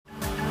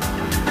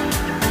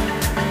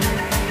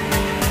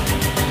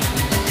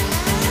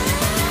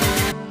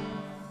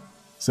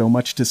So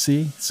much to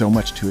see, so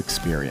much to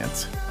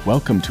experience.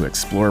 Welcome to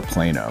Explore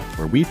Plano,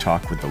 where we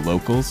talk with the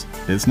locals,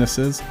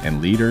 businesses,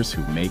 and leaders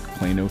who make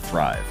Plano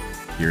thrive.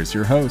 Here's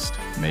your host,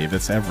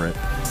 Mavis Everett.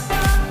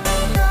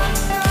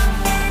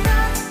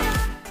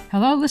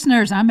 Hello,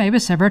 listeners. I'm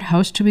Mavis Everett,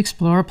 host to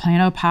Explore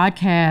Plano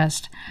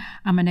podcast.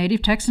 I'm a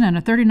native Texan and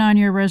a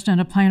 39-year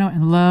resident of Plano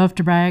and love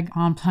to brag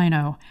on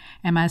Plano.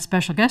 And my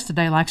special guest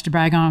today likes to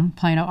brag on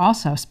Plano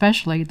also,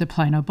 especially the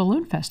Plano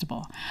Balloon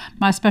Festival.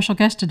 My special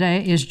guest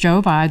today is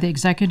Joe Vai, the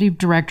Executive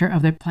Director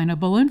of the Plano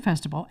Balloon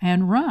Festival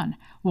and Run.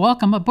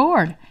 Welcome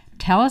aboard.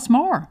 Tell us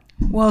more.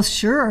 Well,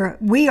 sure.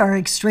 We are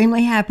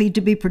extremely happy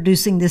to be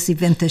producing this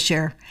event this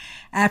year.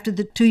 After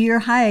the 2-year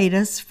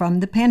hiatus from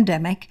the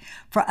pandemic,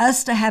 for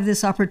us to have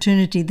this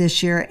opportunity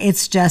this year,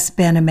 it's just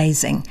been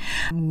amazing.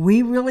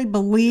 We really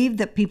believe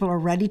that people are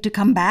ready to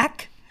come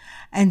back.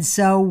 And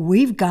so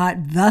we've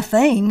got the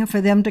thing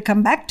for them to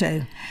come back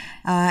to.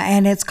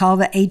 And it's called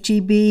the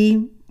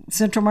HEB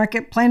Central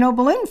Market Plano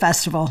Balloon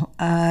Festival.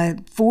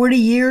 40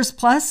 years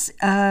plus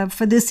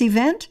for this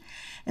event.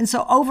 And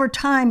so over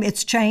time,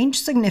 it's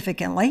changed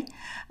significantly.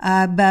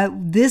 But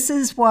this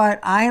is what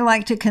I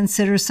like to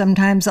consider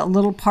sometimes a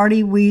little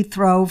party we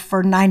throw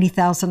for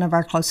 90,000 of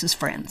our closest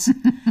friends.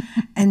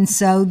 And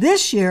so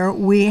this year,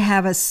 we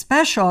have a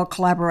special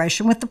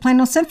collaboration with the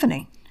Plano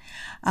Symphony.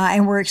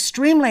 And we're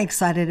extremely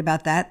excited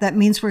about that. That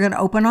means we're going to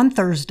open on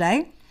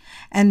Thursday.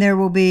 And there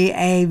will be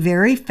a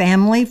very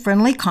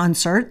family-friendly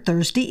concert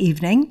Thursday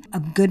evening. A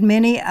good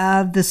many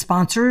of the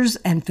sponsors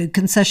and food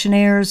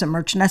concessionaires and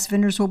merchandise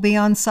vendors will be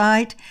on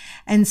site.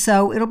 And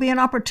so it'll be an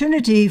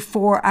opportunity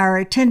for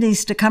our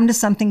attendees to come to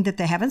something that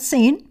they haven't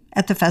seen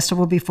at the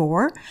festival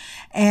before.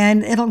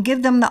 And it'll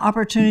give them the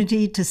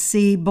opportunity to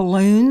see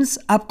balloons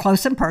up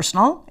close and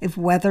personal. If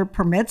weather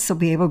permits, they'll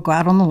be able to go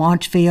out on the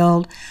launch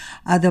field.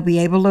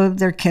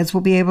 Their kids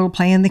will be able to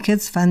play in the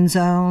kids' fun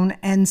zone.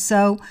 And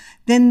so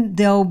then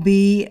they'll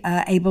be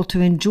able to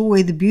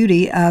enjoy the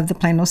beauty of the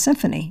Plano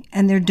Symphony.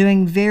 And they're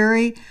doing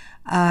very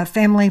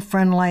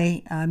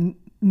family-friendly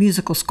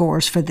musical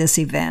scores for this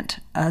event.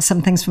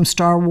 Some things from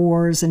Star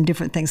Wars and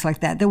different things like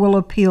that will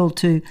appeal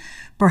to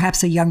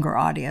perhaps a younger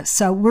audience.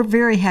 So we're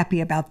very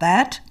happy about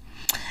that.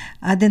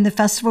 Then the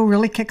festival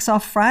really kicks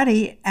off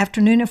Friday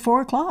afternoon at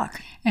 4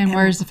 o'clock. And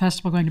where is the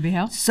festival going to be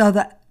held? So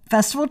the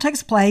festival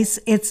takes place.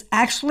 It's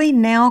actually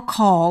now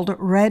called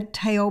Red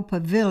Tail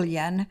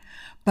Pavilion,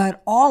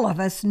 but all of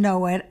us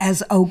know it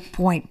as Oak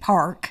Point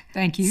Park.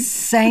 Thank you.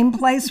 Same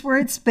place where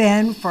it's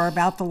been for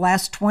about the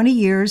last 20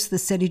 years. The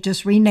city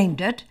just renamed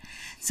it.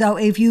 So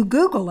if you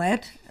Google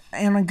it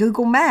on a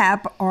Google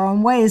map or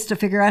on ways to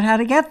figure out how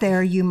to get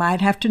there, you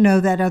might have to know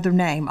that other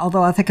name,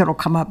 although I think it'll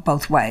come up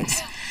both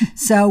ways.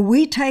 So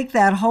we take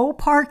that whole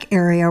park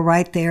area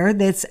right there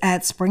that's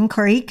at Spring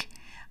Creek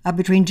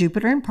between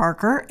Jupiter and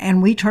Parker,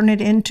 and we turn it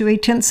into a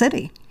tent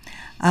city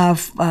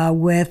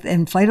with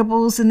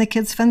inflatables in the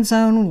kids' fun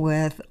zone,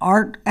 with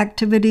art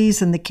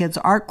activities in the kids'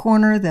 art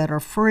corner that are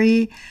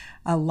free,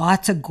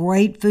 lots of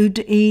great food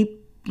to eat.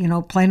 You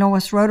know, Plano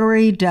West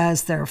Rotary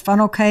does their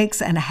funnel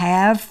cakes and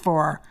have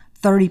for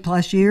 30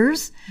 plus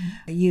years.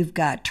 Mm-hmm. You've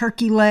got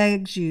turkey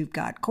legs, you've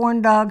got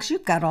corn dogs,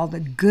 you've got all the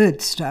good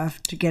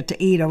stuff to get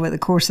to eat over the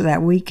course of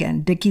that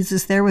weekend. Dickey's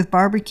is there with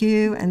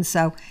barbecue. And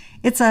so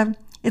it's a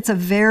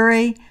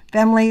very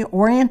family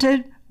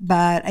oriented,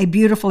 but a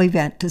beautiful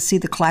event to see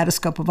the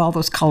kaleidoscope of all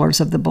those colors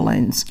of the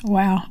balloons.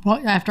 Wow.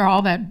 Well, after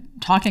all that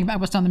talking about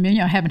what's on the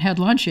menu, I haven't had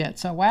lunch yet.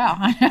 So, wow.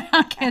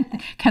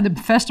 Can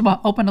the festival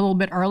open a little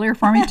bit earlier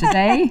for me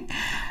today?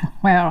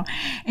 Wow.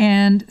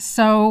 And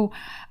so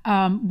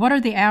what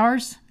are the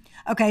hours?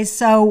 Okay,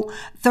 so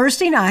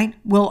Thursday night,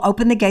 we'll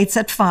open the gates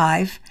at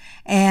 5,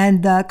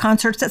 and the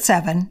concert's at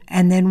 7,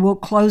 and then we'll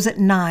close at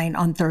 9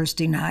 on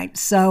Thursday night.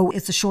 So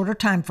it's a shorter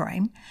time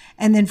frame.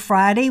 And then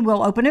Friday,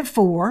 we'll open at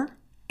 4,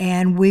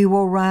 and we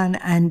will run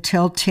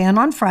until 10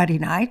 on Friday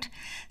night.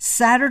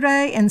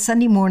 Saturday and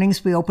Sunday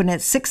mornings, we open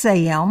at 6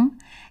 a.m.,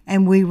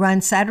 and we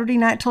run Saturday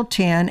night till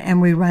 10,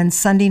 and we run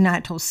Sunday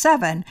night till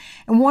 7.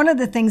 And one of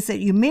the things that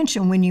you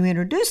mentioned when you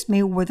introduced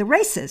me were the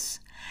races.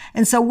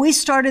 And so we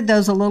started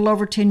those a little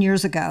over 10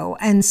 years ago.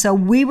 And so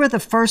we were the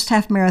first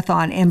half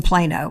marathon in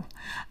Plano.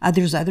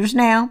 There's others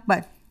now,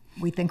 but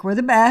we think we're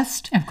the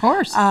best. Of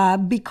course.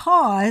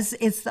 Because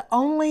it's the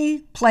only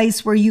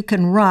place where you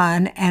can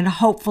run and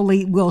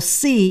hopefully will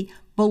see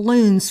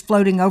balloons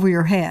floating over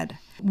your head.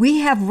 We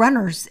have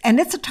runners, and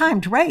it's a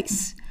timed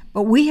race,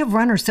 but we have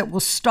runners that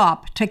will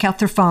stop, take out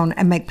their phone,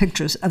 and make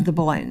pictures of the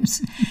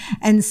balloons.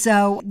 And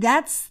so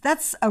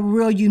that's a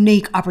real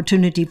unique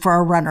opportunity for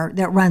a runner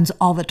that runs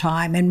all the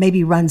time and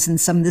maybe runs in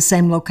some of the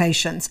same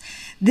locations.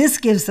 This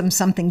gives them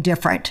something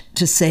different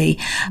to see.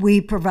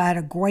 We provide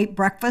a great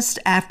breakfast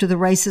after the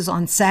races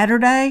on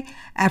Saturday,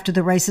 after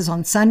the races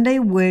on Sunday,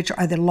 which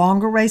are the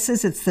longer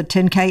races. It's the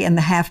 10K and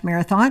the half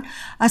marathon.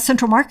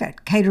 Central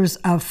Market caters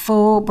a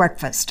full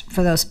breakfast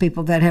for those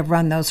people that have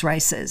run those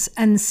races.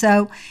 And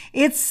so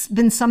it's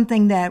been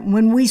something that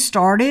when we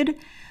started,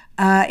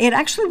 it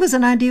actually was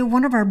an idea of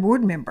one of our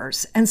board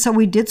members. And so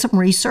we did some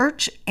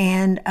research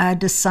and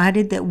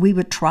decided that we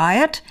would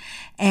try it.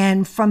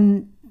 And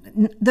from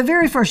the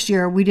very first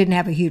year, we didn't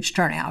have a huge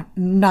turnout,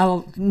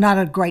 not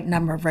a great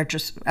number of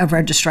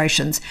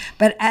registrations.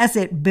 But as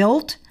it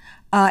built,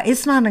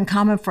 it's not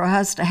uncommon for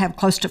us to have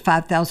close to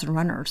 5,000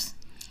 runners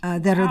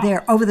that are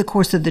there over the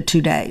course of the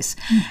 2 days.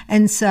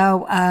 And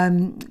so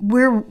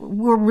we're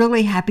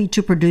really happy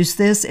to produce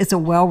this. It's a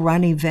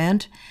well-run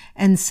event.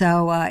 And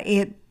so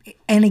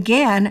and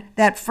again,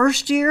 that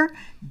first year,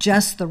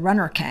 just the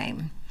runner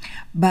came.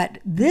 But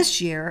this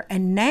year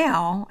and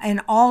now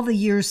and all the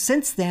years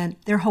since then,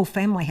 their whole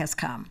family has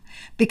come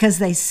because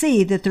they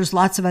see that there's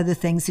lots of other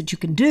things that you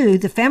can do.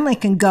 The family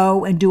can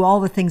go and do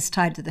all the things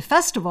tied to the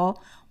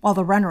festival while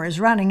the runner is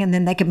running, and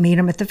then they can meet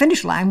them at the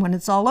finish line when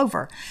it's all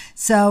over.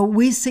 So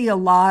we see a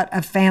lot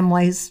of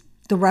families,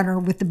 the runner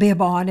with the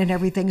bib on and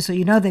everything, so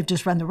you know they've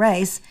just run the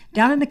race,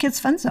 down in the kids'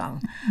 fun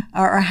zone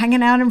or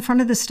hanging out in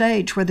front of the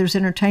stage where there's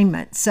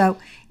entertainment. So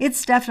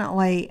it's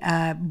definitely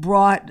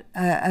brought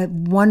a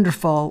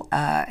wonderful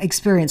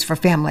experience for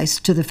families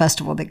to the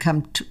festival that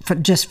come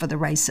just for the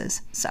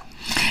races. So.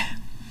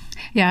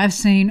 Yeah, I've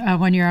seen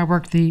one year I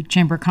worked the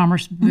Chamber of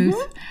Commerce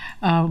booth,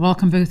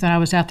 welcome booth, and I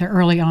was out there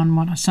early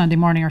on a Sunday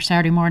morning or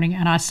Saturday morning,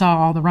 and I saw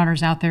all the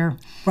runners out there.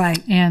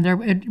 Right. And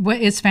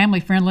it's family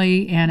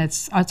friendly, and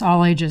it's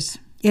all ages.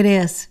 It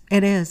is.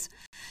 It is.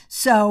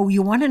 So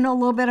you want to know a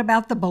little bit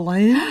about the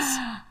balloons?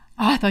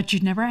 I thought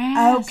you'd never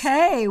ask.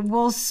 Okay.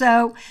 Well,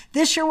 so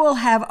this year we'll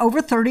have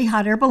over 30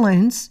 hot air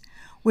balloons.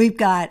 We've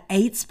got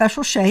 8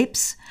 special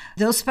shapes.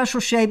 Those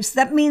special shapes,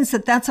 that means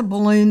that that's a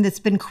balloon that's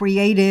been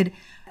created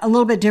a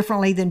little bit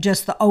differently than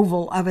just the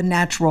oval of a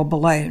natural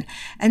balloon.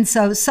 And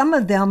so some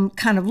of them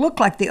kind of look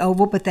like the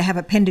oval, but they have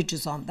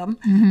appendages on them.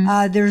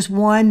 Mm-hmm. There's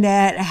one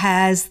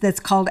that's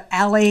called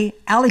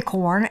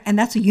alicorn, and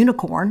that's a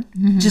unicorn,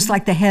 just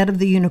like the head of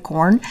the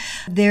unicorn.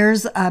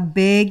 There's a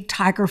big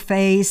tiger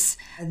face.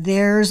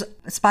 There's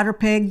a spider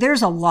pig.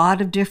 There's a lot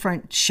of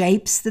different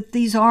shapes that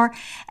these are.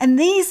 And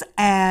these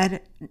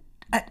add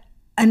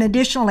an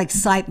additional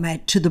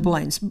excitement to the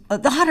balloons.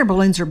 The hot air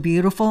balloons are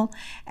beautiful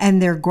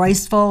and they're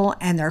graceful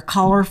and they're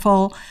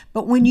colorful,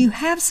 but when you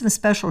have some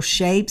special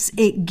shapes,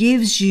 it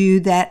gives you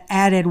that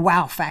added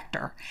wow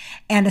factor,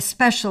 and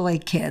especially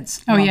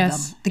kids love them.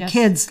 The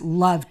kids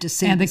love to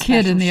see and the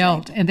kid and the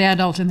adult and the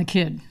adult and the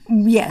kid.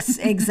 Yes,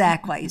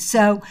 exactly.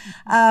 So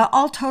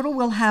all total,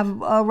 we'll have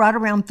right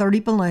around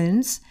 30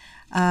 balloons.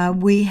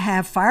 We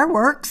have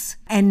fireworks,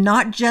 and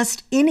not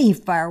just any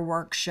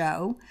fireworks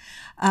show.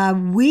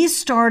 We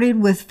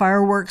started with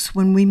fireworks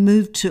when we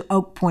moved to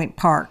Oak Point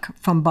Park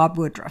from Bob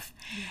Woodruff.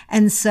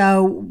 And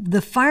so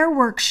the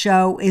fireworks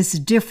show is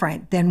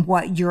different than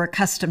what you're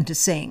accustomed to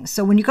seeing.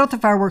 So when you go to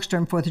fireworks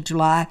during 4th of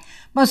July,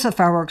 most of the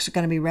fireworks are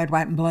going to be red,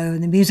 white, and blue,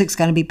 and the music's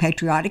going to be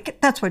patriotic.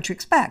 That's what you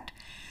expect.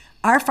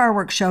 Our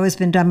fireworks show has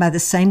been done by the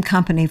same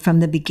company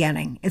from the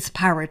beginning. It's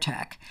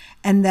Pyrotech,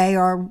 and they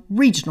are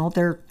regional.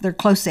 They're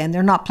close in.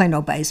 They're not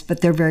Plano-based,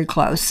 but they're very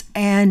close.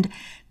 And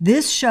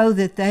this show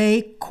that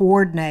they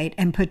coordinate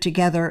and put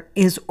together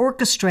is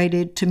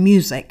orchestrated to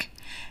music,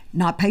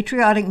 not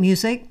patriotic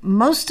music.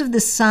 Most of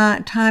the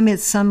time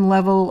it's some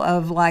level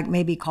of like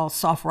maybe called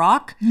soft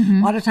rock.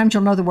 Mm-hmm. A lot of times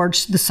you'll know the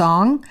words to the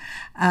song.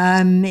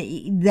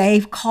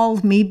 They've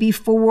called me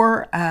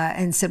before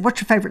and said,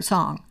 "What's your favorite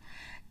song?"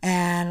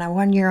 And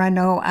one year I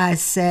know I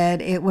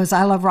said it was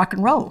 "I Love Rock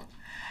and Roll."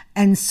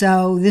 And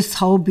so this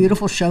whole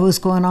beautiful show is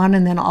going on,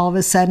 and then all of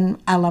a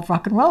sudden, "I Love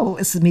Rock and Roll"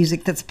 is the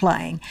music that's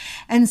playing.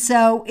 And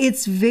so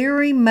it's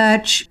very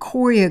much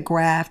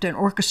choreographed and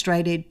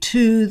orchestrated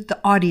to the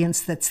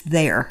audience that's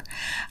there.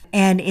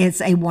 And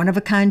it's a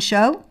one-of-a-kind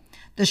show.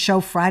 The show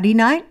Friday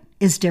night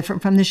is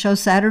different from the show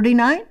Saturday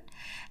night.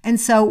 And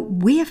so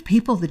we have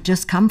people that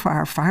just come for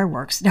our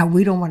fireworks. Now,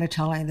 we don't want to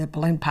tell any of the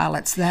balloon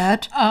pilots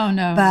that. Oh,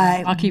 no.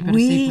 But I'll keep it a secret.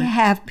 We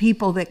have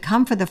people that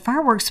come for the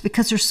fireworks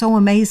because they're so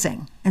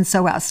amazing and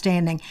so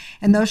outstanding.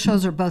 And those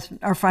shows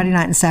are Friday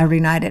night and Saturday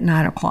night at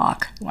 9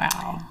 o'clock.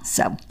 Wow.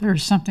 So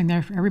there's something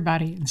there for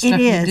everybody. And stuff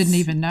you didn't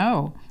even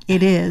know.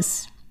 It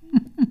is.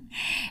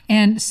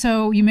 And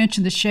so you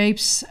mentioned the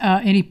shapes.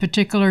 Any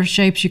particular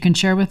shapes you can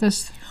share with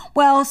us?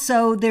 Well,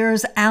 so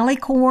there's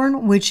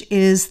alicorn, which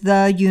is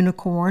the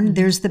unicorn. Mm-hmm.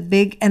 There's the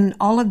big, and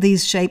all of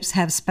these shapes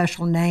have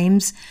special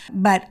names,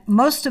 but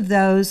most of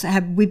those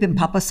we've been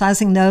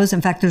publicizing those.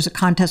 In fact, there's a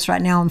contest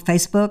right now on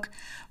Facebook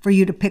for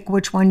you to pick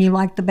which one you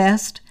like the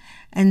best.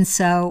 And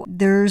so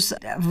there's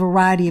a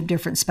variety of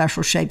different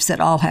special shapes that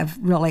all have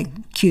really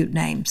cute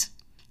names.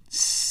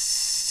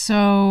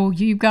 So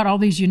you've got all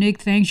these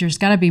unique things. There's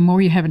got to be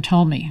more you haven't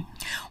told me.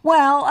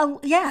 Well,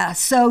 yeah.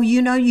 So,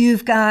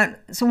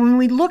 so when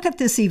we look at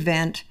this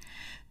event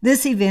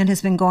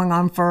has been going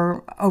on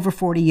for over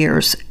 40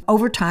 years.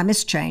 Over time,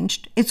 it's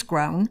changed. It's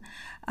grown.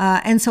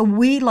 And so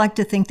we like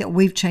to think that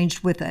we've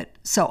changed with it.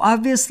 So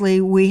obviously,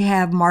 we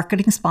have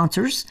marketing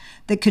sponsors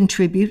that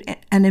contribute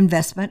an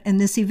investment in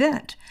this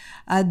event.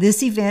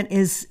 This event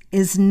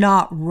is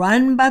not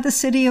run by the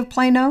city of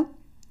Plano.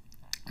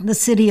 The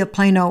city of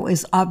Plano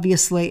is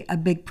obviously a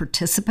big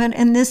participant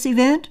in this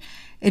event.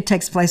 It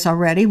takes place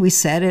already, we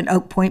said, in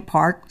Oak Point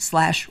Park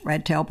 /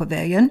 Red Tail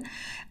Pavilion.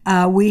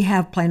 We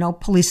have Plano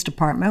Police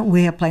Department.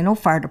 We have Plano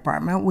Fire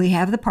Department. We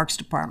have the Parks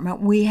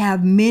Department. We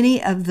have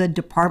many of the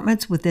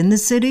departments within the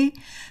city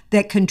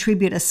that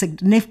contribute a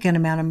significant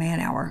amount of man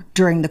hour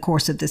during the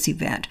course of this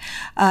event.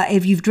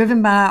 If you've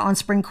driven by on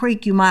Spring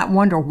Creek, you might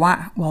wonder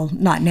why, well,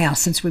 not now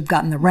since we've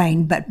gotten the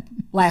rain, but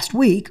last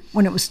week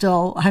when it was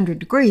still 100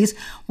 degrees,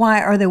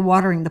 why are they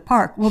watering the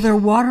park? Well, they're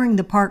watering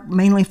the park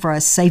mainly for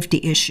a safety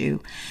issue,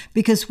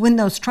 because when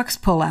those trucks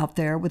pull out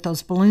there with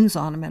those balloons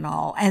on them and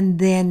all, and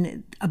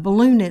then a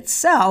balloon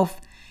itself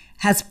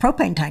has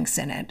propane tanks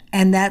in it,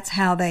 and that's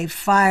how they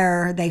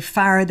fire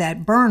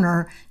that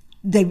burner.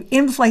 They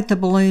inflate the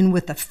balloon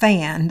with a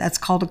fan. That's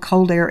called a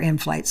cold air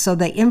inflate. So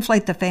they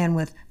inflate the fan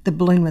with the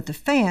balloon with the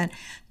fan.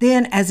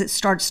 Then as it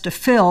starts to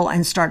fill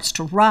and starts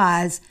to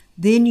rise,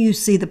 then you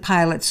see the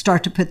pilots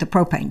start to put the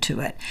propane to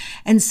it.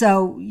 And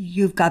so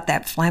you've got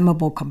that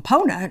flammable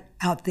component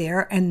out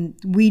there, and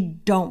we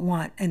don't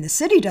want, and the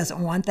city doesn't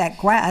want that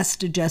grass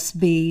to just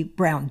be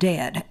brown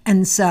dead.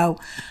 And so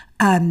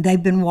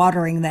they've been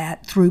watering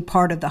that through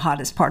part of the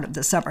hottest part of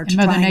the summer. And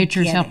Mother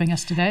Nature is helping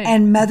us today.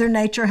 And Mother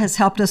Nature has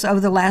helped us over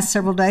the last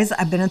several days.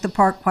 I've been at the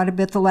park quite a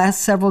bit the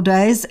last several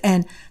days,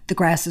 and the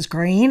grass is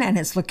green and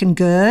it's looking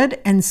good.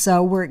 And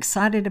so we're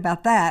excited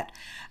about that.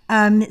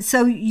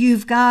 So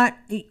we've got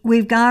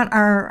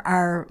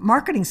our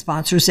marketing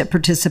sponsors that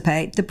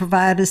participate that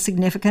provide a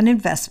significant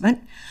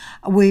investment.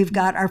 We've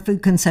got our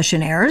food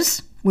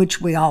concessionaires, which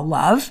we all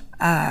love.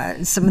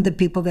 Some of the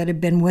people that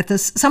have been with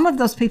us, some of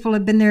those people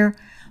have been there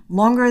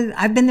longer.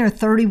 I've been there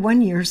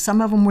 31 years. Some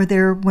of them were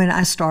there when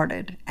I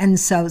started. And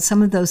so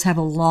some of those have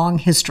a long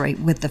history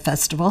with the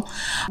festival.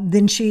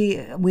 Then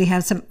we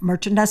have some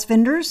merchandise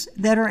vendors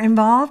that are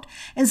involved.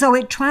 And so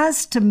it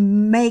tries to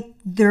make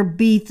there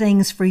be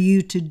things for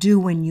you to do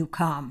when you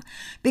come.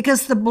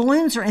 Because the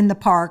balloons are in the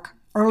park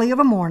early of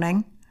a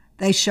morning.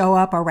 They show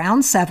up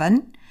around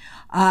 7.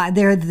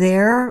 They're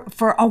there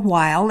for a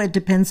while. It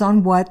depends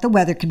on what the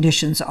weather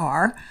conditions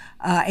are.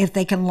 If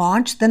they can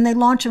launch, then they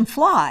launch and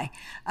fly.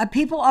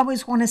 People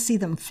always want to see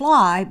them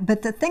fly,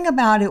 but the thing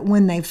about it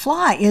when they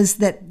fly is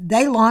that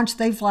they launch,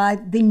 they fly,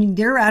 then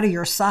they're out of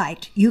your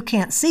sight. You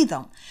can't see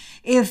them.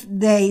 If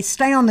they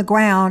stay on the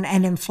ground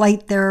and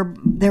inflate their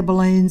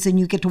balloons and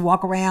you get to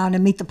walk around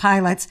and meet the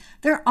pilots,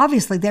 they're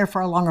obviously there for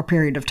a longer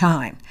period of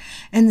time.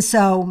 And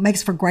so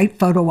makes for great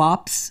photo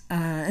ops.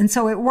 And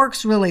so it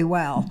works really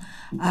well.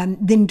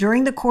 Then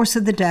during the course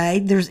of the day,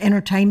 there's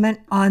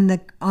entertainment on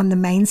the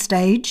main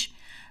stage.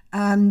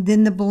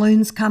 Then the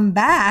balloons come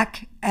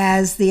back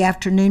as the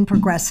afternoon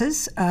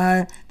progresses.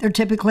 They're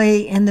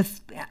typically on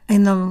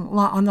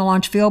the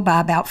launch field by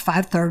about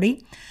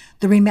 5:30.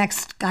 The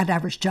Remax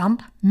skydivers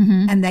jump,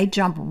 and they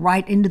jump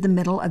right into the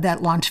middle of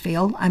that launch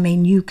field. I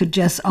mean, you could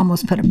just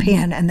almost put a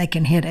pin and they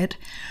can hit it.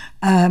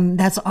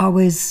 That's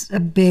always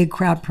a big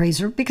crowd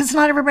pleaser because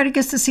not everybody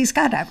gets to see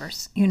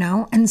skydivers,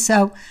 and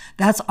so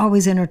that's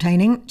always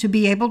entertaining. To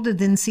be able to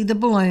then see the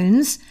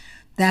balloons,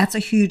 that's a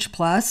huge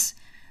plus.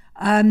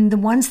 The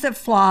ones that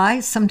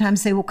fly,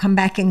 sometimes they will come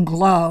back and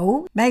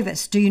glow.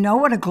 Mavis, do you know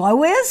what a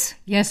glow is?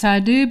 Yes, I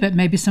do, but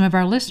maybe some of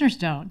our listeners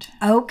don't.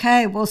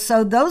 Okay, well,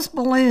 so those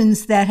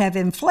balloons that have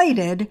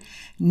inflated,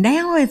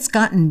 now it's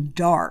gotten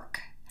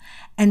dark.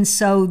 And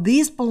so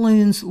these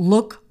balloons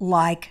look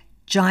like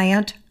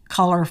giant,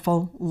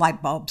 colorful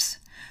light bulbs.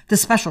 The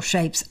special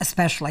shapes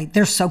especially,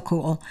 they're so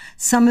cool.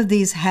 Some of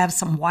these have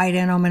some white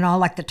in them and all,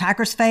 like the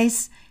tiger's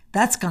face.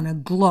 That's going to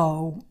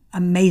glow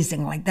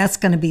amazingly. That's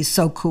going to be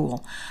so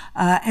cool.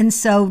 And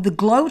so the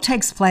glow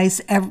takes place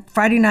every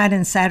Friday night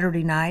and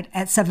Saturday night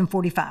at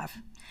 7:45.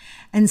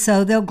 And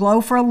so they'll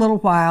glow for a little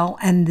while,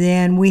 and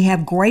then we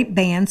have great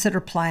bands that are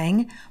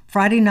playing.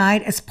 Friday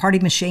night it's Party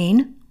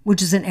Machine,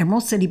 which is an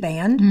Emerald City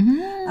band.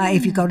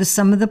 If you go to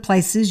some of the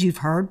places, you've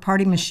heard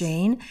Party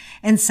Machine.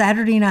 And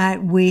Saturday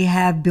night we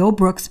have Bill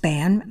Brooks'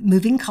 band,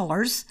 Moving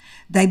Colors.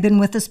 They've been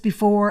with us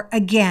before.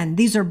 Again,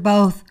 these are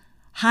both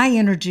high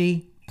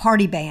energy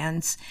party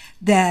bands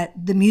that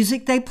the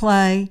music they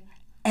play,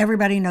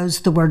 everybody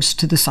knows the words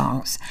to the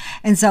songs.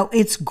 And so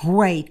it's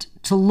great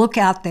to look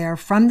out there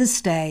from the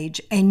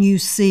stage and you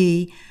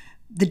see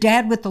the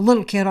dad with the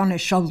little kid on his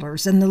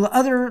shoulders and the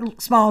other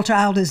small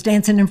child is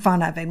dancing in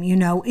front of him.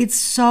 It's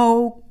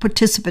so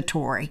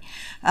participatory.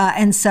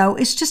 And so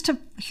it's just a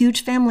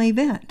huge family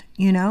event,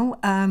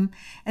 and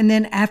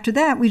then after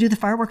that, we do the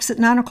fireworks at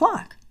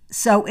 9:00.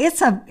 So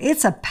it's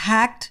a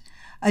packed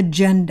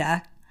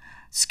agenda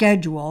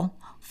schedule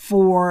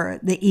for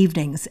the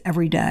evenings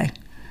every day.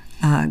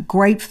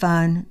 Great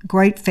fun,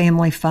 great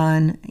family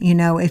fun.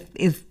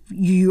 If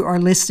you are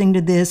listening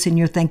to this and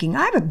you're thinking,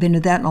 I haven't been to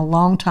that in a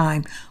long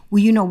time, well,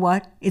 you know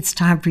what? It's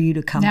time for you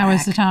to come back. Now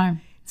is the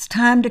time. It's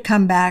time to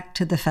come back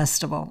to the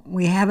festival.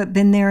 We haven't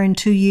been there in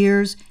 2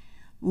 years.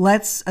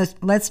 Let's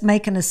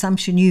make an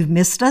assumption you've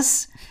missed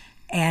us,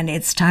 and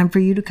it's time for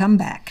you to come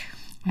back.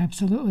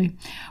 Absolutely.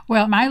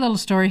 Well, my little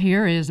story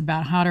here is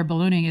about hot air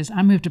ballooning. Is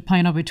I moved to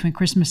Plano between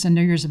Christmas and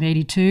New Year's of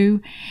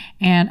 '82,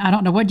 and I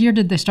don't know what year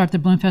did they start the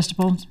balloon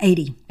festival.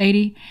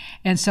 80,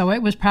 and so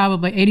it was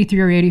probably '83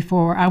 or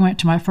 '84. I went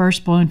to my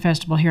first balloon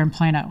festival here in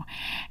Plano,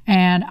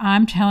 and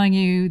I'm telling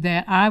you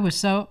that I was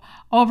so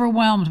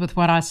overwhelmed with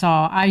what I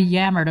saw. I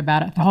yammered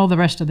about it the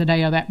rest of the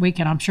day of that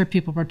weekend. I'm sure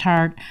people were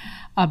tired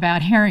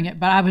about hearing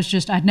it, but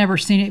I'd never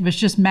seen it. It was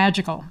just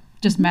magical.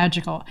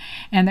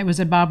 And it was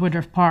at Bob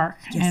Woodruff Park.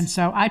 Yes. And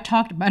so I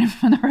talked about it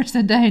for the rest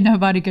of the day.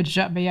 Nobody could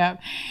shut me up.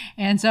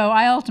 And so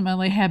I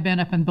ultimately have been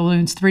up in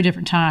balloons 3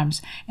 different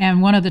times.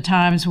 And one of the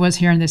times was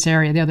here in this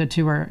area. The other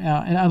 2 were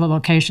at other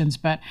locations.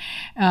 But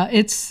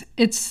it's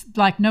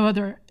like no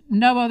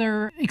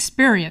other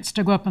experience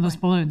to go up in those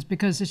balloons,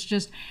 because it's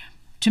just,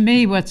 to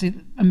me, what's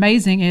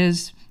amazing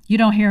is you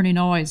don't hear any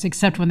noise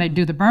except when they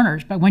do the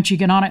burners. But once you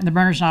get on it and the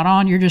burner's not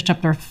on, you're just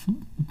up there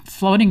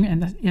floating in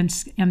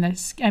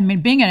the. I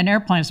mean, being in an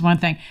airplane is one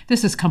thing.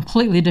 This is a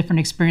completely different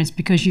experience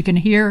because you can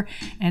hear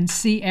and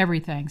see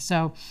everything.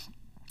 So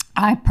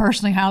I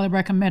personally highly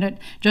recommend it,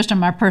 just on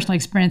my personal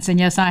experience. And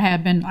yes, I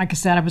have been, like I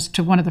said, I was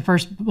to one of the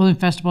first balloon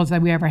festivals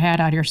that we ever had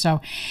out here.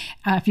 So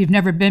if you've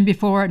never been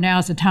before,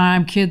 now's the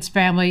time. Kids,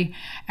 family,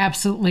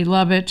 absolutely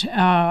love it.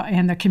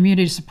 And the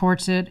community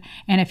supports it.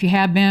 And if you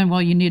have been,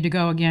 well, you need to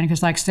go again,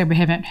 because like I said, we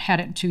haven't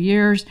had it in 2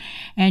 years.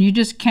 And you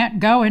just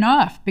can't go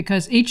enough,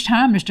 because each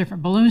time there's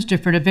different balloons,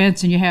 different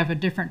events, and you have a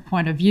different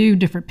point of view,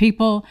 different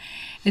people.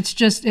 It's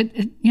just,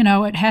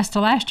 it has to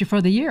last you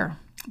for the year.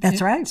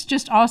 That's right. It's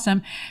just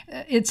awesome.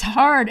 It's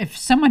hard if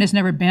someone has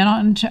never been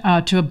on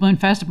to a balloon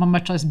festival,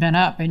 much less been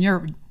up, and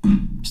you're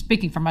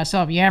speaking for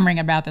myself, yammering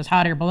about this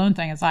hot air balloon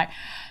thing. It's like,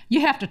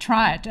 you have to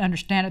try it to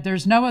understand it.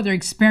 There's no other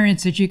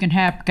experience that you can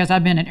have, because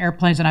I've been in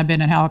airplanes and I've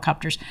been in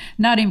helicopters.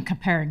 Not even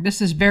comparing.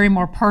 This is very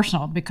more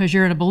personal, because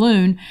you're in a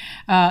balloon.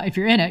 If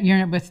you're in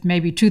it with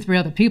maybe 2-3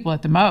 other people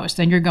at the most,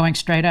 and you're going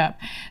straight up.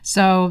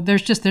 So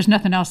there's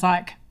nothing else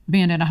like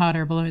being in a hot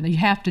air balloon. You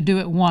have to do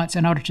it once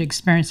in order to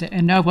experience it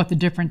and know what the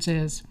difference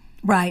is.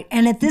 Right.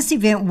 And at this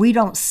event, we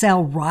don't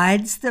sell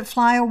rides that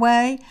fly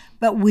away,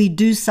 but we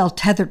do sell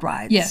tethered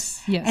rides.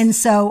 Yes. And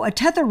so a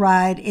tether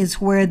ride is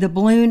where the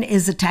balloon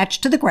is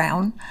attached to the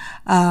ground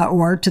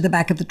or to the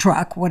back of the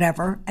truck,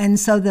 whatever. And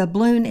so the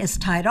balloon is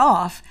tied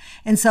off.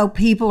 And so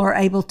people are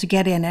able to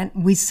get in it.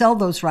 We sell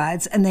those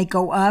rides, and they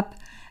go up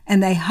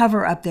and they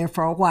hover up there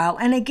for a while.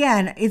 And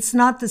again, it's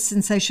not the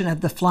sensation of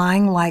the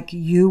flying like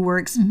you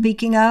were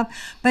speaking of,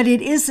 but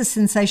it is the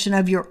sensation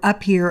of you're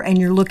up here and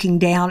you're looking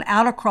down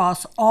out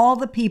across all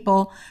the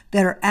people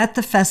that are at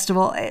the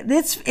festival.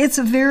 It's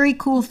a very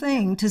cool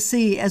thing to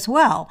see as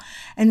well.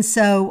 And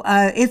so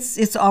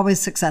it's always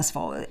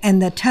successful.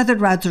 And the tethered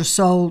rides are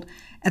sold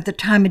at the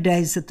time of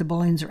days that the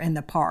balloons are in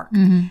the park.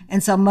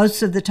 And so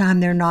most of the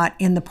time they're not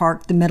in the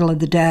park the middle of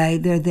the day.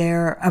 They're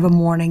there of a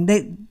morning.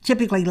 They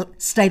typically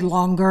stay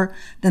longer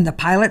than the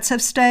pilots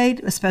have stayed,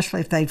 especially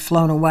if they've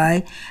flown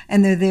away.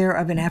 And they're there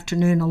of an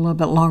afternoon a little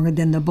bit longer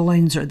than the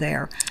balloons are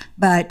there.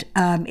 But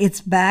it's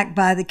back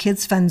by the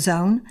Kids Fun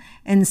Zone.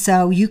 And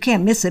so you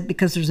can't miss it,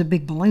 because there's a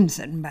big balloon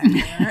sitting back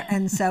there.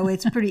 And so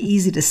it's pretty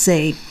easy to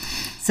see.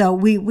 So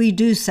we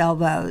do sell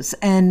those.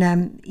 And,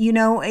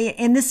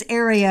 in this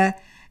area,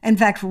 in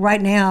fact,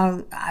 right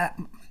now,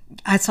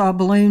 I saw a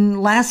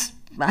balloon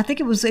I think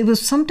it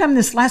was sometime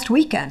this last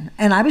weekend,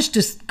 and I was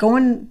just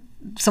going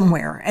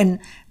somewhere, and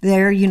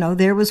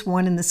there was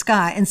one in the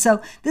sky. And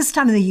so this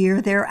time of the year,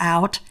 they're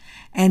out,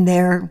 and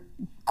they're,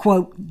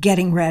 quote,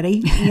 getting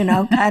ready,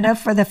 kind of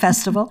for the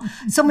festival.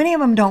 So many of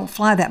them don't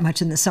fly that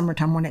much in the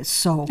summertime when it's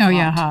so hot. Oh,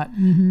 yeah, hot.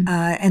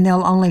 And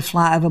they'll only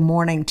fly of a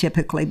morning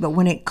typically. But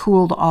when it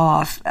cooled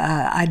off,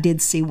 I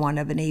did see one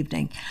of an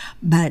evening.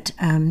 But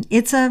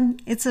it's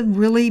a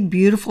really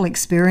beautiful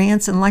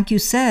experience. And like you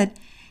said,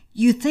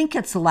 you think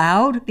it's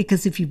loud,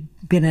 because if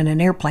you've been in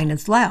an airplane,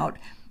 it's loud.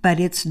 But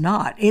it's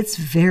not. It's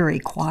very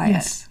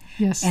quiet.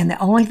 Yes. And the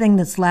only thing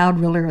that's loud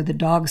really are the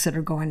dogs that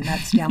are going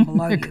nuts down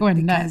below you.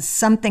 Going because nuts.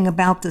 Something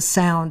about the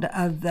sound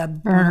of the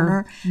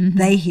burner,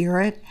 they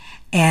hear it,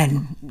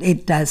 and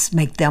it does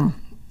make them,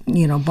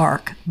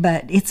 bark.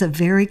 But it's a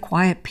very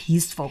quiet,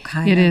 peaceful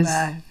kind of.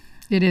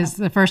 It is.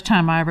 The first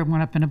time I ever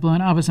went up in a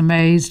balloon, I was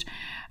amazed.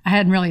 I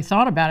hadn't really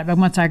thought about it, but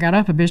once I got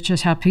up, it's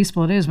just how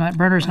peaceful it is. When that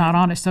burner's not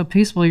on, it's so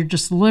peaceful. You're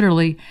just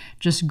literally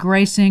just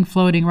gracing,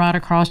 floating right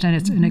across, and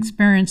it's an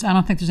experience. I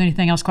don't think there's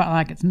anything else quite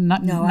like it. It's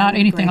not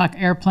anything like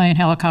airplane,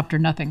 helicopter,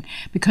 nothing,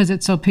 because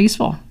it's so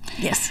peaceful.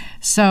 Yes.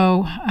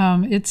 So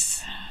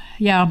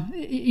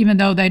even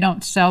though they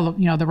don't sell,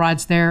 the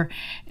rides there,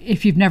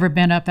 if you've never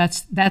been up,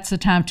 that's the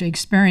time to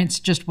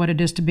experience just what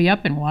it is to be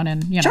up in one.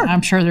 And Sure.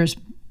 I'm sure there's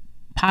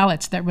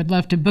pilots that would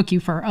love to book you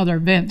for other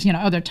events,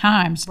 other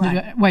times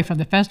away from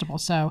the festival.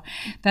 So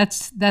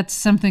that's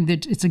something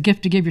that it's a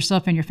gift to give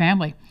yourself and your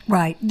family.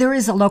 Right. There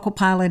is a local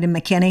pilot in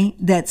McKinney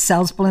that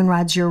sells balloon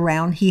rides year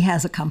round. He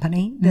has a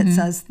company that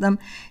sells them.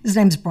 His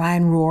name's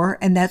Brian Rohr,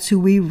 and that's who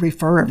we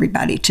refer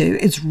everybody to.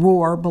 It's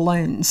Rohr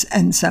Balloons.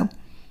 And so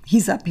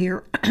he's up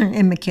here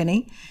in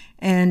McKinney,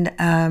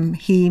 and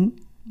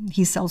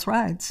he sells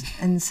rides.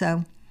 And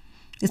so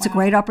It's a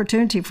great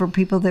opportunity for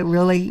people that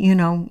really,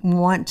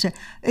 want to.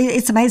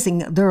 It's amazing.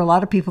 There are a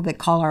lot of people that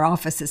call our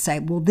office that say,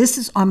 well, this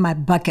is on my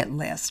bucket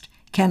list.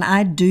 Can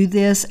I do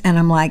this? And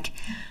I'm like,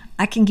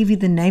 I can give you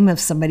the name of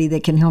somebody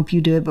that can help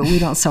you do it, but we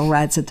don't sell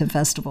rides at the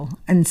festival.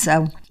 And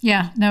so.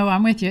 Yeah, no,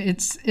 I'm with you.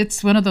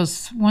 It's one of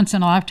those once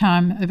in a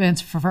lifetime events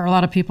for a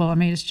lot of people. I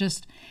mean,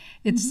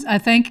 I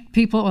think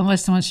people,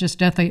 unless someone's just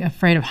deathly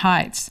afraid of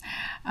heights,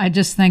 I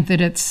just think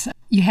that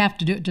you have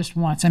to do it just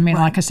once. I mean,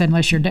 like I said,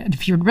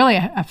 if you're really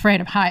afraid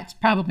of heights,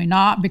 probably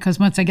not, because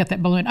once they get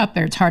that balloon up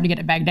there, it's hard to get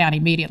it back down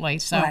immediately.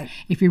 So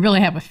if you really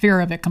have a fear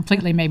of it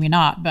completely, maybe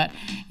not. But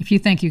if you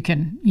think you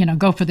can,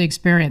 go for the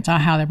experience, I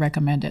highly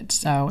recommend it.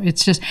 So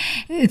it's just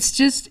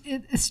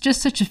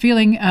such a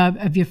feeling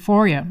of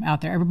euphoria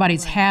out there.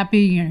 Everybody's happy.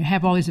 You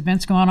have all these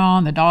events going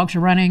on. The dogs are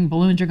running,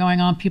 balloons are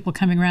going on, people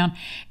coming around.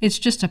 It's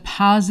just a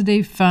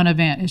positive, fun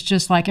event. It's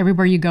just like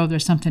everywhere you go,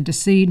 there's something to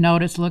see,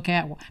 notice, look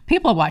at.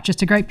 People watch.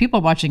 It's a great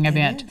people watching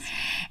event.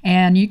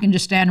 And you can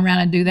just stand around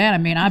and do that. I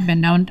mean, I've been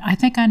known, I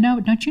think I know,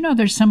 don't you know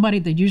there's somebody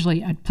that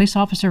usually, a police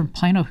officer in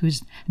Plano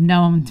who's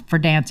known for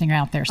dancing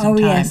out there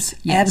sometimes. Oh,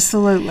 yes.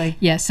 Absolutely.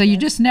 Yes, so you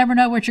just never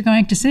know what you're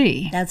going to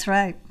see. That's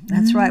right.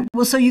 That's right.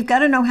 Well, so you've got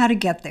to know how to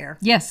get there.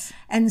 Yes.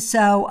 And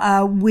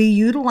so we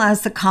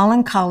utilize the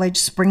Collin College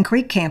Spring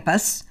Creek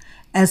campus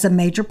as a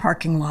major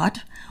parking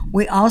lot.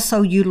 We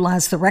also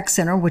utilize the rec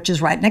center, which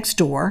is right next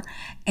door,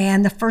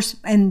 and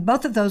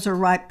both of those are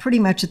right pretty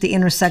much at the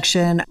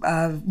intersection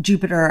of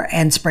Jupiter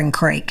and Spring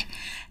Creek.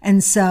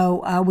 And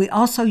so we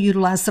also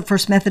utilize the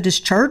First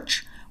Methodist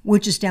Church,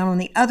 which is down on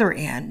the other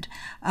end.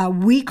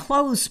 We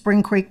close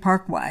Spring Creek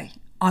Parkway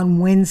on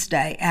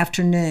Wednesday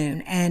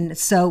afternoon, and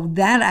so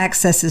that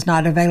access is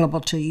not available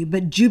to you,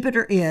 but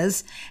Jupiter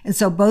is, and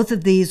so both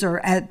of these are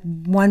at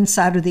one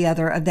side or the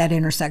other of that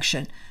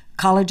intersection.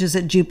 College is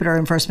at Jupiter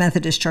and First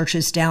Methodist Church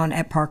is down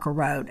at Parker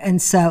Road.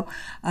 And so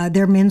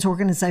their men's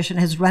organization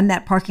has run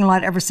that parking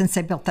lot ever since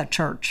they built that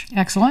church.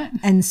 Excellent.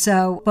 And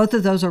so both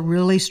of those are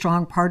really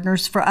strong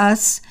partners for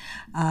us.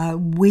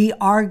 We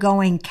are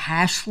going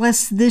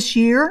cashless this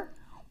year,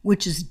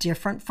 which is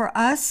different for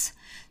us.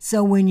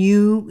 So when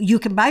you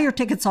can buy your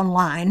tickets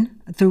online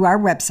through our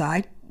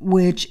website,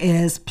 which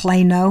is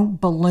Plano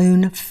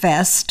Balloon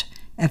Fest,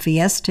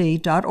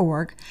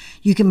 FEST.org.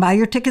 You can buy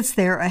your tickets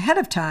there ahead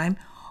of time,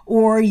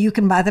 or you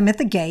can buy them at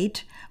the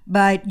gate.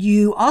 But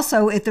you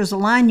also, if there's a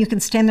line, you can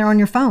stand there on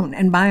your phone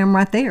and buy them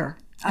right there.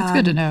 That's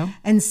good to know.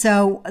 And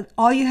so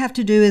all you have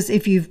to do is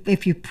if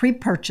you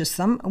pre-purchase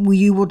them,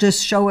 you will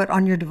just show it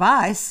on your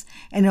device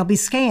and it'll be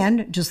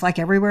scanned just like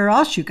everywhere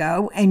else you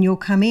go, and you'll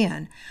come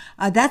in.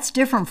 That's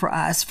different for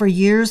us. For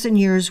years and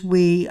years,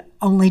 we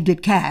only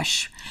did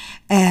cash.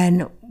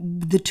 And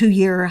the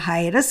 2-year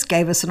hiatus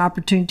gave us an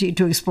opportunity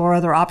to explore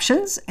other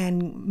options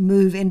and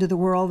move into the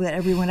world that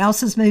everyone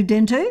else has moved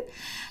into.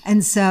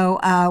 And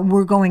so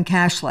we're going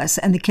cashless.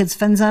 And the Kids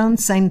Fun Zone,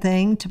 same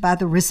thing, to buy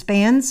the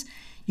wristbands.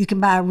 You can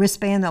buy a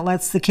wristband that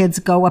lets the kids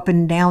go up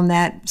and down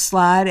that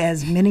slide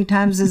as many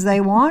times as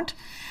they want.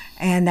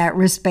 And that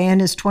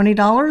wristband is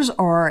 $20.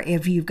 Or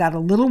if you've got a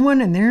little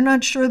one and they're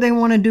not sure they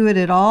want to do it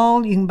at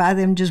all, you can buy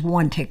them just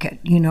one ticket,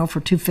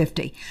 for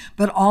 $2.50.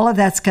 But all of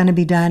that's going to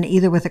be done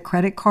either with a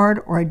credit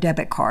card or a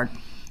debit card.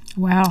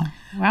 Wow,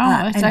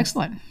 that's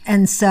excellent.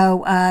 And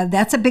so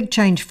that's a big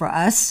change for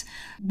us.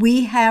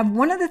 We have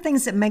one of the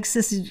things that makes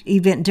this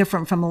event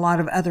different from a lot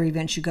of other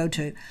events you go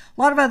to.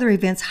 A lot of other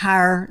events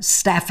hire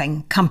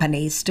staffing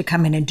companies to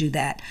come in and do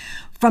that.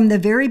 From the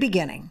very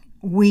beginning,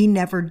 we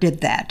never did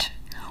that.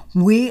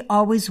 We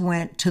always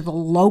went to the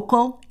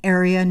local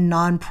area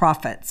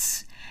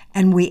nonprofits,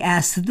 and we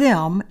asked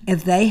them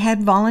if they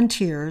had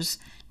volunteers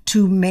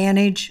to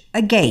manage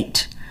a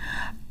gate,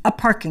 a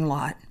parking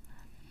lot,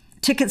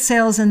 ticket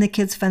sales in the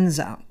Kids Fun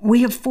Zone.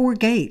 We have 4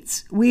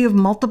 gates. We have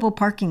multiple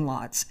parking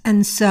lots.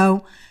 And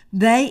so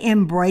they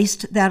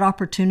embraced that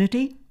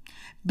opportunity,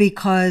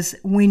 because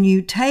when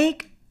you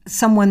take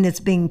someone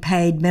that's being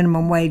paid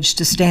minimum wage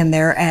to stand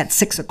there at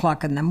 6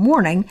 o'clock in the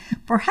morning,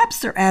 perhaps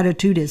their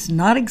attitude is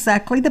not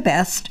exactly the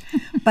best,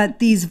 but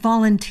these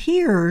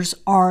volunteers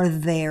are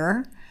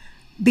there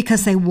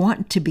because they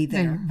want to be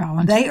there.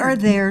 They are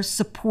there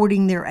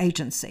supporting their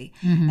agency.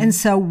 Mm-hmm. And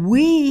so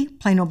we,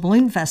 Plano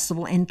Balloon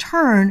Festival, in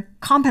turn,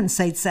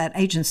 compensates that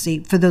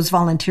agency for those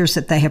volunteers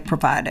that they have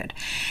provided.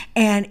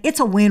 And it's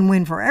a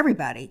win-win for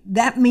everybody.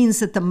 That means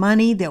that the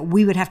money that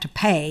we would have to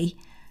pay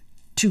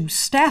to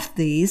staff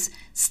these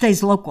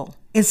stays local.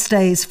 It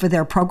stays for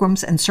their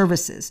programs and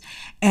services.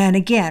 And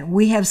again,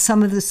 we have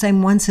some of the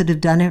same ones that have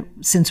done it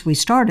since we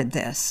started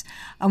this.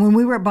 When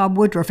we were at Bob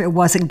Woodruff, it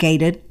wasn't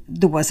gated.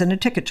 There wasn't a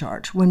ticket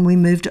charge. When we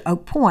moved to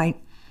Oak Point,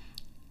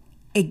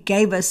 it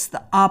gave us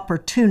the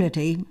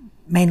opportunity,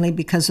 mainly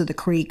because of the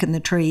creek and the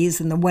trees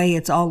and the way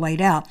it's all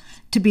laid out,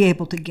 to be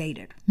able to gate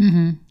it.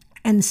 Mm-hmm.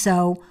 And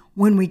so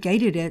when we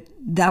gated it,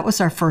 that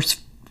was our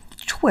first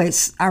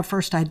choice, our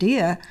first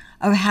idea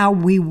of how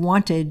we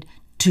wanted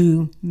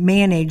to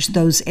manage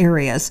those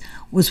areas,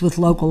 was with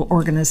local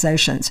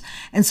organizations.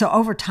 And so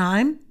over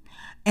time,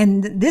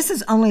 And this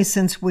is only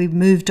since we've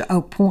moved to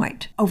Oak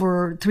Point.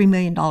 Over $3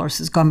 million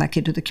has gone back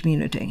into the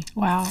community.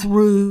 Wow.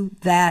 Through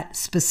that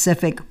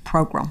specific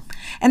program.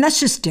 And that's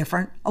just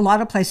different. A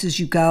lot of places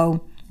you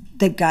go,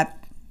 they've got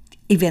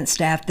event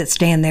staff that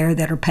stand there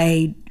that are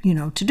paid,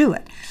 to do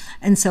it.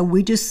 And so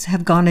we just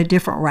have gone a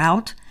different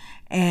route.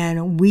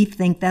 And we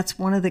think that's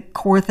one of the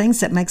core things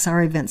that makes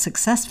our event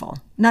successful.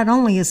 Not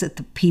only is it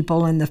the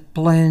people and the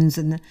balloons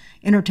and the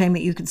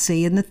entertainment you can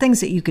see and the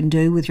things that you can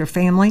do with your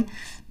family,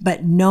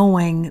 but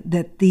knowing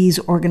that these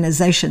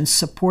organizations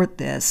support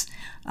this.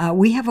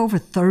 We have over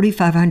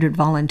 3,500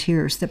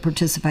 volunteers that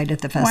participate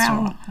at the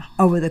festival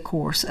over the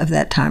course of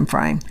that time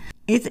frame.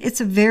 It's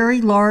a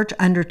very large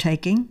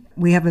undertaking.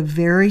 We have a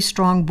very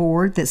strong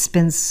board that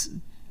spends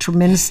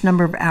tremendous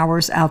number of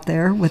hours out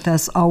there with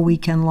us all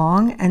weekend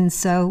long. And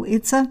so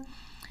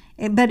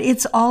but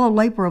it's all a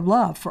labor of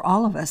love for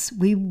all of us.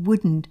 We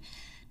wouldn't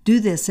do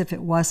this if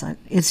it wasn't.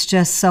 It's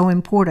just so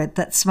important.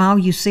 That smile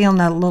you see on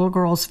that little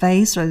girl's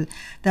face or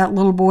that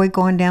little boy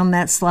going down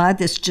that slide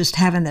that's just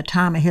having the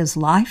time of his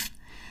life,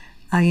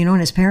 and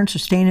his parents are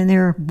standing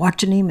there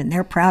watching him and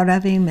they're proud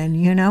of him. And,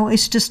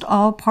 it's just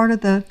all part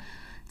of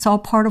it's all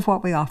part of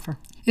what we offer.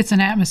 It's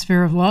an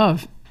atmosphere of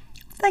love.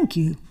 Thank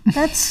you.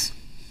 That's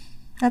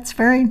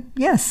very,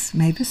 yes,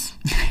 Mavis.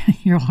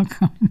 You're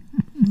welcome.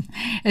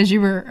 As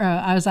you were,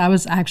 I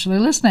was actually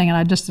listening,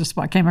 and just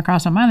what came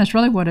across my mind. That's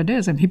really what it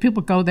is. And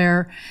people go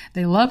there,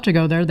 they love to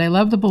go there, they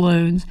love the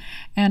balloons,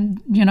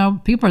 and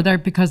people are there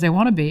because they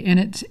want to be.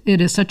 And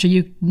it is such a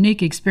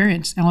unique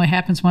experience. It only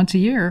happens once a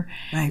year,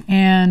 right?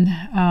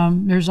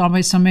 And there's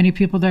always so many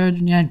people there,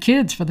 and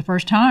kids for the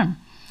first time.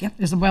 Yep.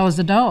 As well as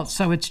adults.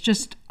 So it's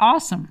just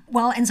awesome.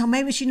 Well, and so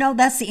Mavis,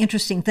 that's the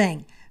interesting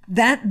thing.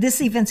 That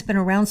this event's been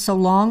around so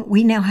long,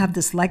 we now have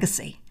this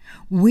legacy.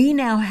 We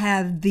now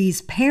have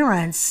these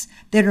parents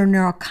that are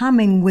now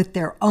coming with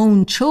their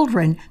own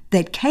children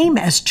that came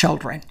as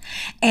children.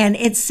 And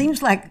it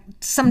seems like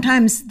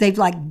sometimes they've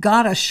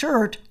got a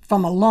shirt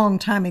from a long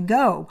time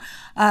ago.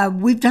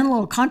 We've done a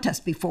little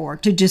contest before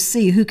to just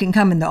see who can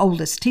come in the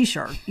oldest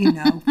T-shirt,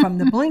 from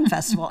the Balloon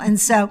Festival. And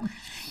so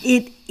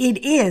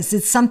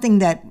it's something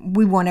that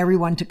we want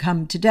everyone to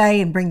come today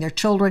and bring their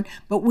children,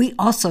 but we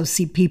also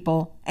see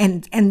people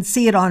and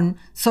see it on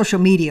social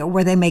media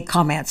where they make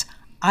comments.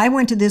 I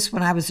went to this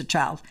when I was a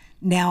child.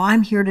 Now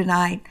I'm here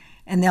tonight,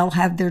 and they'll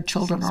have their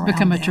children around. It's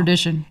become a them.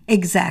 Tradition.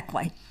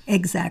 Exactly.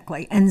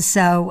 And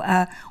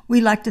so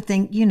we like to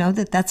think,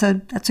 that's a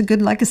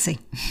good legacy.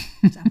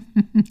 So.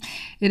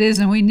 It is,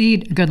 and we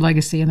need a good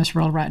legacy in this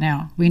world right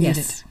now. We need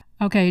it.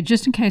 Okay,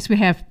 just in case we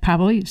have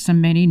probably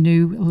many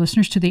new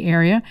listeners to the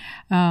area,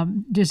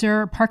 is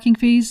there parking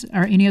fees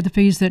or any of the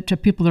fees that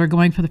people that are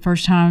going for the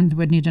first time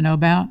would need to know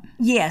about?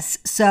 Yes.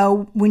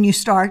 So when you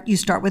start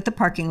with the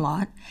parking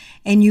lot,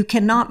 and you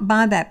cannot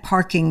buy that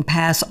parking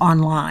pass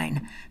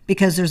online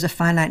because there's a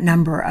finite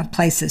number of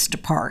places to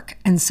park.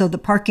 And so the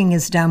parking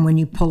is done when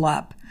you pull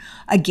up.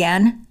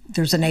 Again,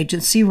 there's an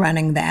agency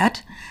running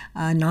that,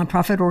 a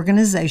nonprofit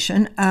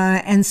organization.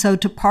 And so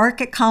to park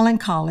at Collin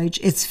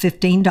College, it's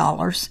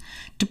 $15.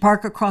 To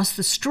park across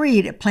the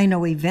street at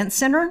Plano Event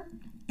Center,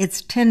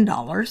 it's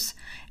 $10.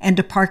 And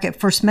to park at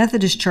First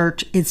Methodist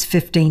Church, it's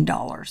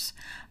 $15.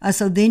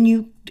 So then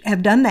you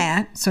have done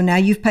that. So now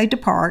you've paid to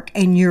park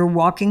and you're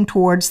walking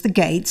towards the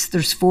gates.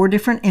 There's 4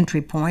 different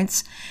entry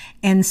points.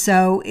 And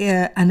so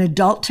an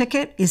adult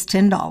ticket is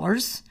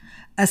 $10.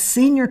 A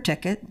senior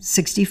ticket,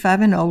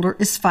 65 and older,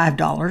 is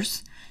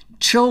 $5.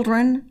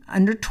 Children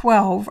under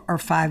 12 are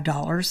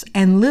 $5.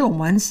 And little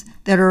ones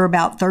that are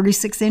about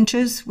 36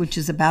 inches, which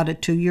is about a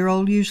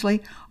 2-year-old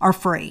usually, are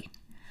free.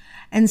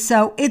 And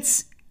so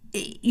there's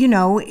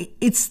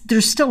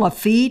still a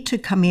fee to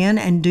come in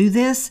and do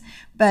this,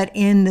 but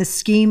in the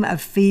scheme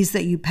of fees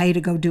that you pay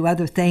to go do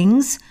other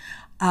things,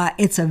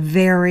 it's a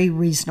very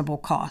reasonable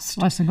cost.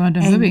 Less than going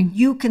to a movie.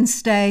 You can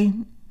stay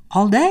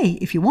all day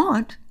if you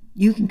want.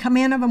 You can come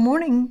in of a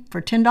morning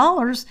for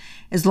 $10.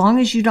 As long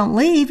as you don't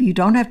leave, you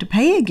don't have to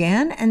pay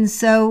again. And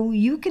so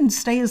you can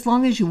stay as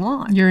long as you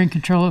want. You're in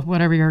control of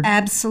whatever your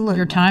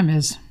time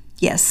is.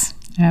 Yes.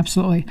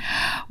 Absolutely.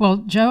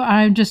 Well, Joe,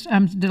 I'm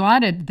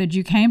delighted that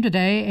you came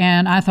today,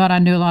 and I thought I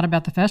knew a lot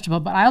about the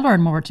festival, but I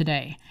learned more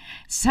today.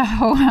 So,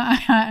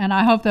 and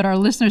I hope that our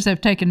listeners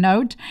have taken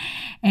note,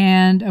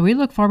 and we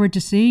look forward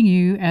to seeing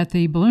you at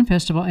the Balloon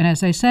Festival. And as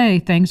they say,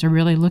 things are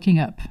really looking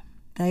up.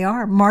 They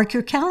are. Mark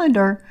your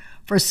calendar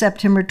for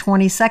September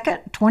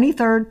 22nd,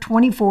 23rd,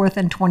 24th,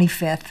 and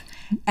 25th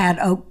at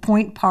Oak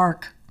Point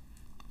Park,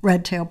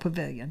 Red Tail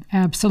Pavilion.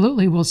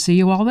 Absolutely. We'll see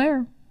you all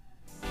there.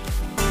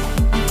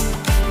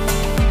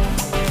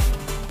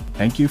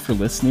 Thank you for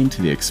listening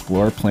to the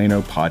Explore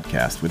Plano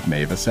podcast with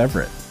Mavis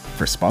Everett.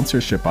 For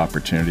sponsorship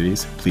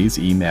opportunities, please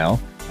email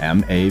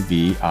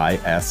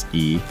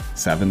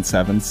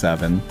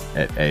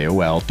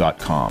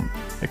mavise777@aol.com.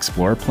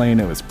 Explore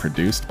Plano is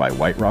produced by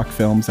White Rock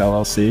Films,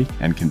 LLC,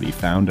 and can be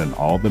found on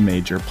all the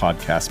major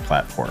podcast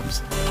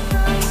platforms.